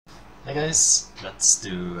Hey guys, let's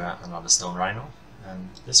do another Stone Rhino, and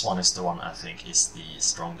this one is the one I think is the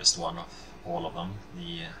strongest one of all of them,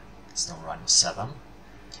 the Stone Rhino 7.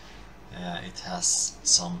 It has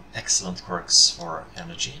some excellent quirks for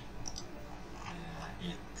energy.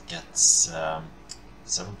 It gets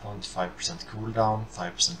 7.5% cooldown,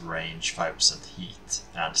 5% range, 5% heat,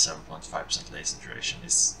 and 7.5% laser duration.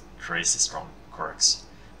 Is crazy strong quirks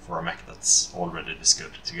for a mech that's already this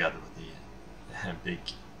good, together with the big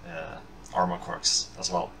armor quirks as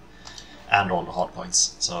well, and all the hard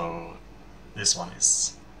points. So this one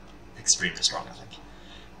is extremely strong, I think.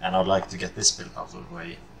 And I'd like to get this build out of the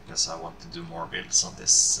way because I want to do more builds on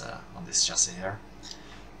this chassis here.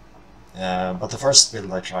 But the first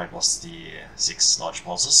build I tried was the 6 large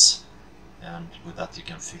pulses, and with that you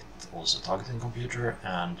can fit also targeting computer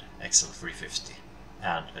and XL350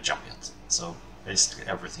 and a jump jet. So basically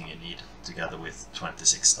everything you need, together with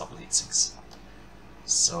 26 double heat sinks.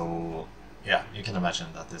 So yeah, you can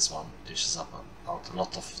imagine that this one dishes out a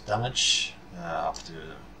lot of damage, up to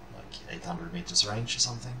like 800 meters range or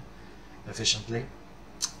something, efficiently,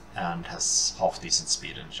 and has half decent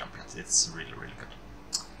speed and jump jet. It's really good.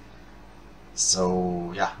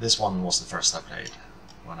 So yeah, this one was the first I played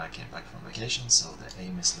when I came back from vacation, so the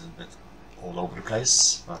aim is a little bit all over the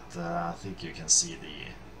place, but I think you can see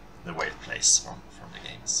the way it plays from the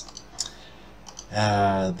games.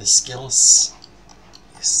 The skills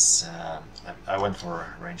is, I went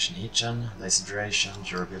for range and heat gen, laser duration,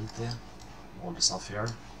 durability, all the stuff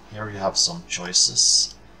here. Here you have some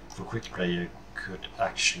choices. For quick play you could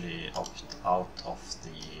actually opt out of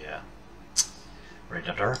the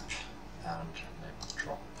radar derp and maybe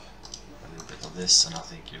drop a little bit of this, and I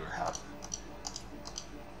think you have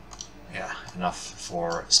enough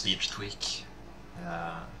for speed tweak,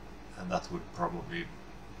 and that would probably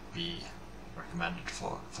be recommended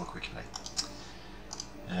for quick play.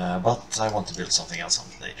 But I want to build something else on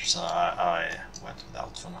it later, so I went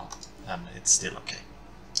without for now, and it's still okay.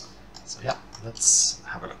 So yeah, let's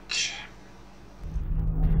have a look.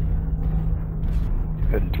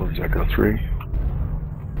 Heading towards Echo 3.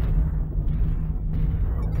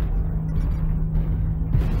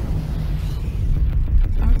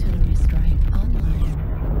 Artillery strike online.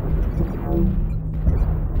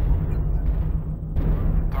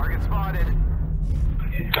 Target spotted.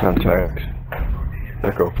 Contact.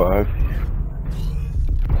 Echo 5.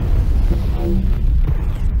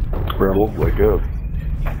 Rebel, wake up.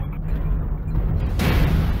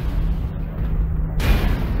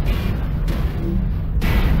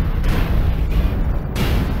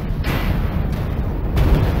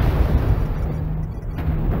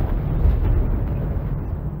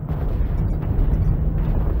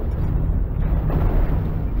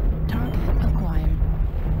 Target acquired.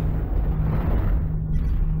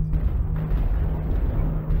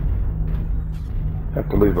 Have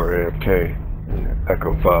to leave our AFK in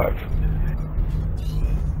Echo 5.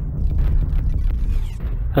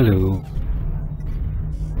 Hello.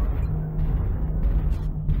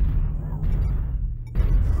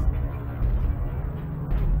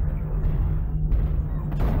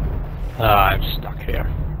 I'm stuck here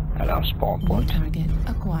at our spawn New point. target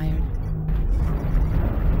acquired.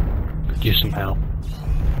 Could use some help.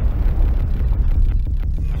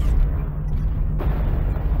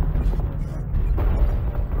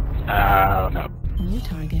 No. New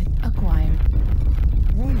target acquired.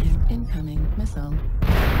 Warning, incoming missile.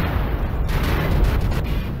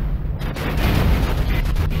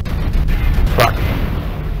 Fuck.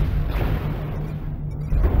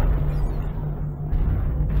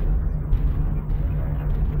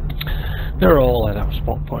 They're all at our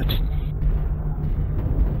spawn point.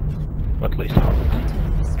 At least half.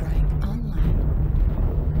 Artillery strike online.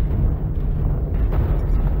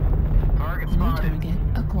 Target New spotted. target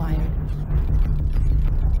acquired.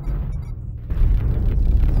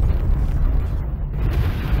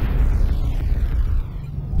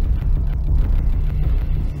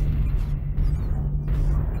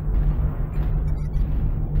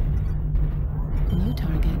 New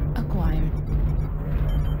target acquired.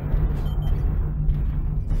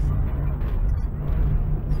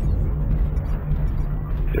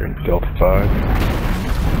 They're in Delta 5.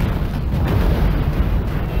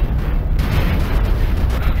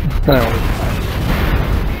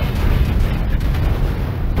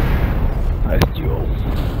 Nice duel.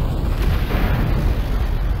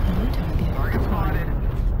 New target Target acquired. spotted.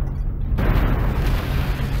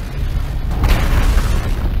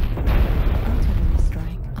 Artillery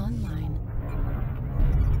strike online.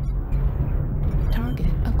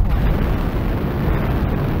 Target acquired.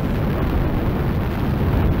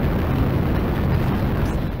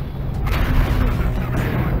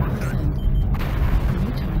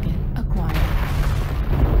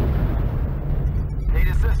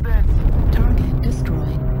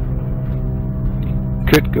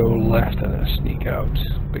 Could go left and then sneak out.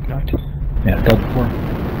 Big night. Yeah, double 4.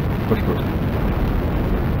 Push first.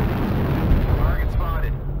 Target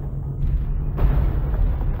spotted.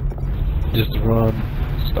 Just run.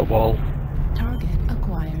 Snowball. Target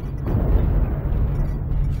acquired.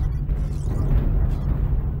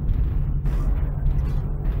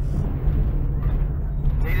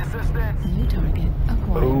 Need assistance. New target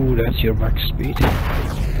acquired. Oh, that's your max speed.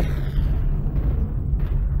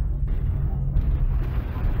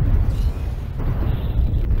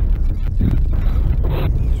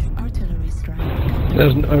 Artillery strike.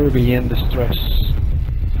 There's an Irby in distress.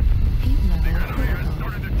 Heat level critical.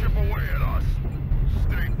 Starting to chip away at us.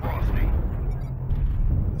 Stay frosty.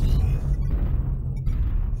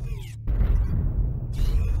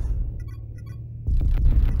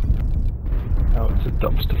 Now it's a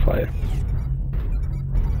dumpster fire.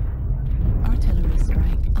 Artillery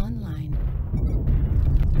strike online.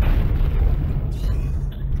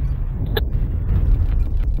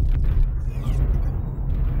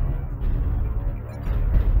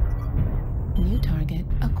 New target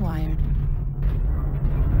acquired.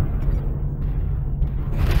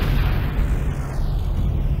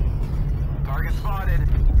 Target spotted.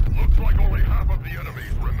 Looks like only half of the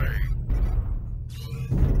enemies remain.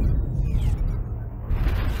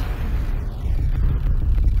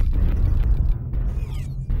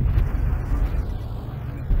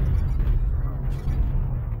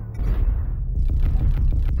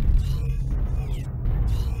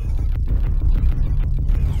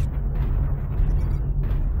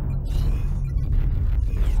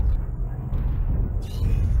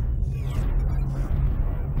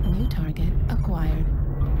 New target acquired.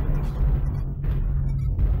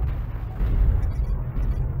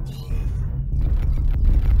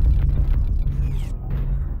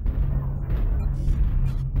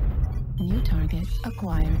 New target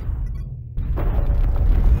acquired.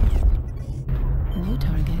 New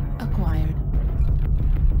target acquired.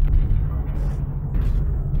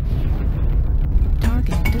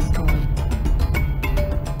 Target destroyed.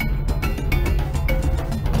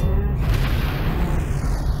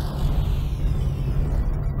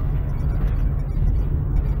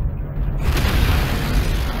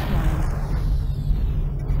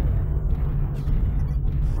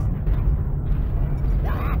 We're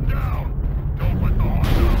half down. Don't let the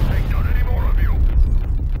hostiles take down any more of you.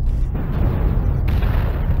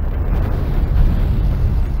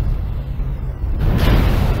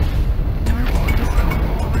 Target destroyed.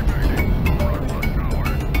 All remaining. Rush tower.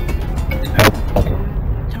 Help. Alpha.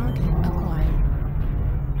 Target acquired.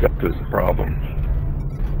 Depth is the problem.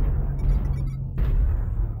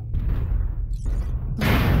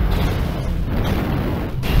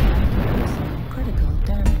 Critical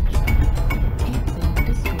damage. Heat sink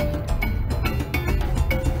destroyed.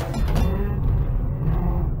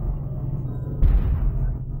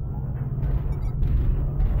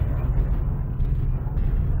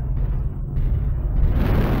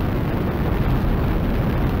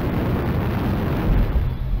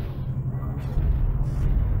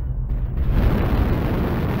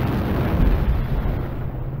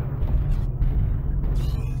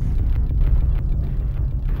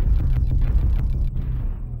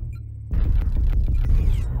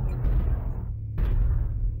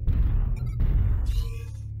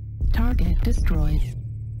 Target destroyed.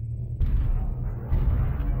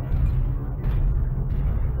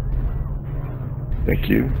 Thank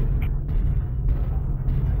you.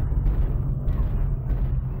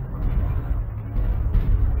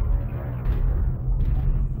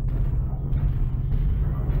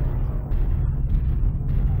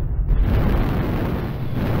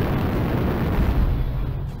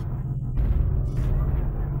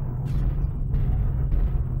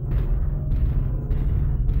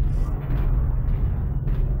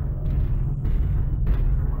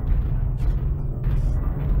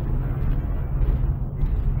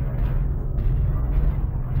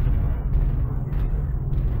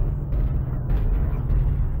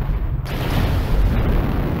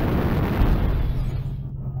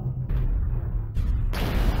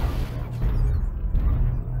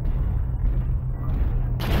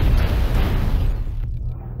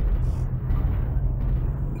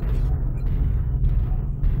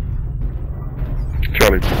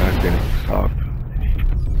 Charlie behind Phoenix top.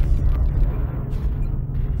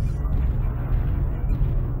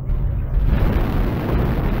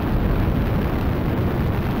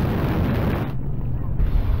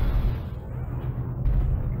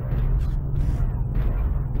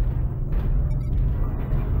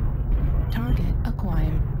 Target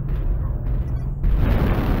acquired.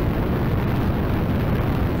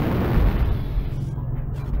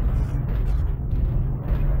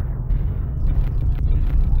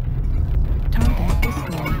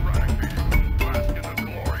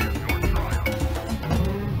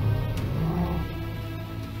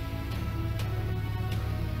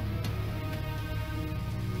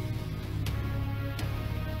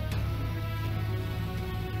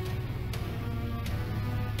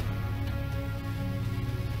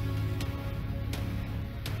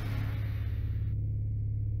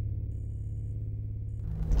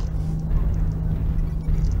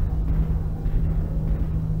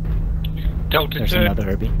 Delta There's 2. another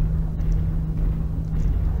Herbie.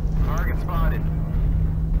 Target spotted.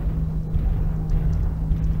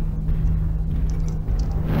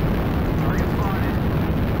 Target spotted.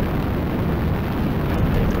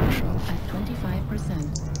 They brush off. At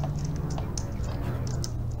 25%.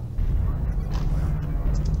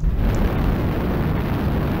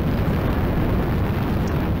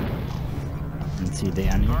 And see the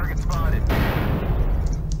enemy. Target spotted.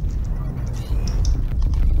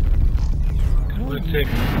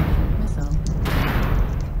 Missile.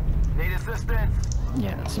 Need assistance.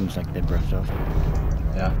 Yeah, it seems like they brushed off.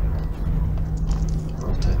 Yeah.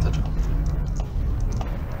 Rotated.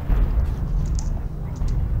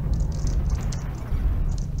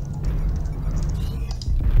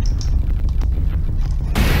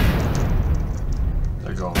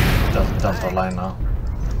 There you go. Delta line now.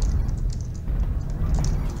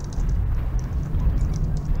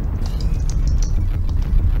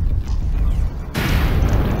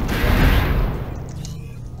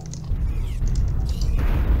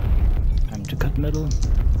 Time to cut middle.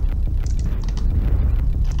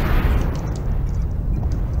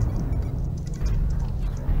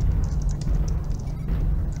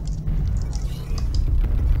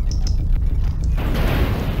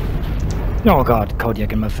 Oh god,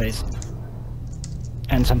 Kodiak in my face.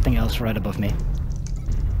 And something else right above me.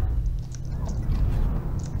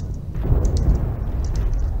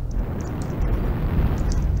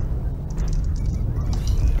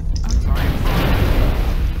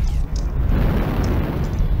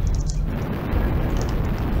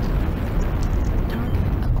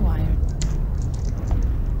 Target acquired.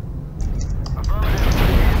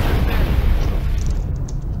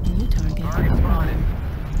 New target Target spotted. acquired.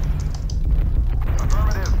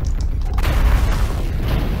 Affirmative.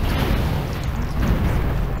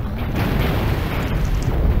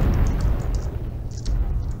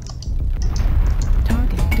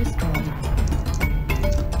 Target destroyed.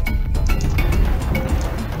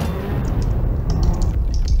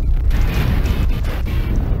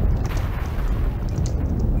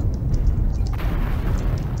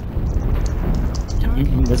 Target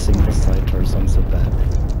Missing the side torso, I'm so bad.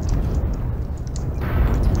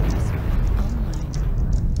 artillery strike online.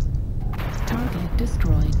 Target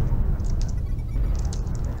destroyed.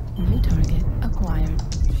 New target acquired.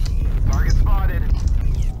 Target spotted.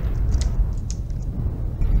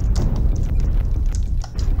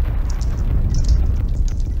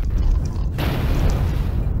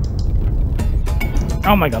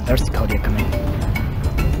 Oh my god, there's the Kodiak coming. New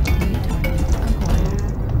target acquired.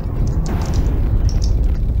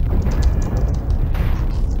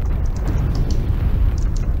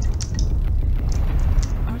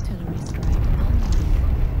 Artillery strike online.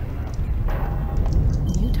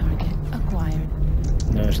 New target acquired.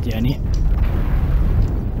 There's the enemy.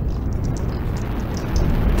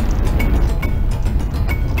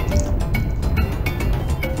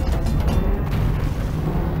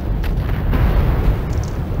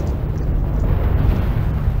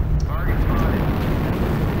 Target spotted.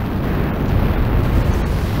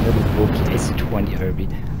 Little Wookie AC-20 Herbie.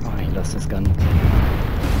 Oh, he lost his gun. Target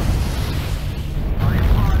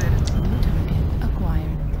spotted. New target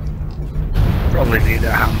acquired. Probably need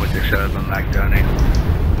a hand with the servant like Danny.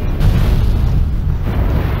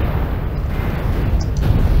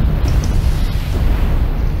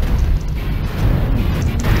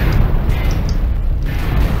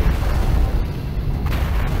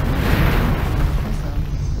 Missile.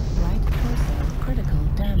 Right torso critical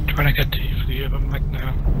damage. Trying to get to you for the urban mag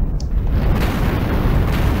now.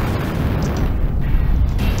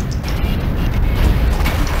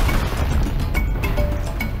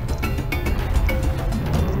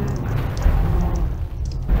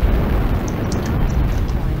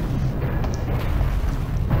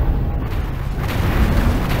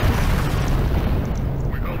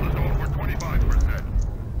 We held the zone for 25%.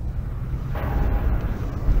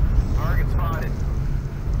 Target spotted.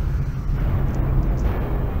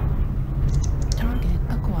 Target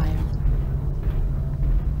acquired.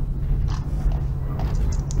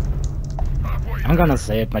 Halfway I'm gonna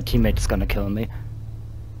say it, my teammate is gonna kill me.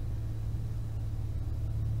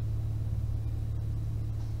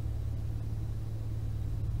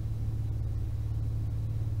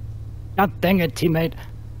 God dang it, teammate.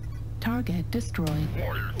 Target destroyed.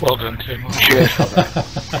 Warriors. Well done, Tim. Cheers for that. We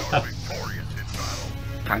are victorious in battle.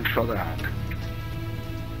 Thanks for that.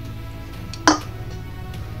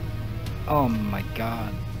 Oh my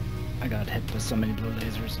god. I got hit with so many blue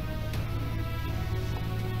lasers.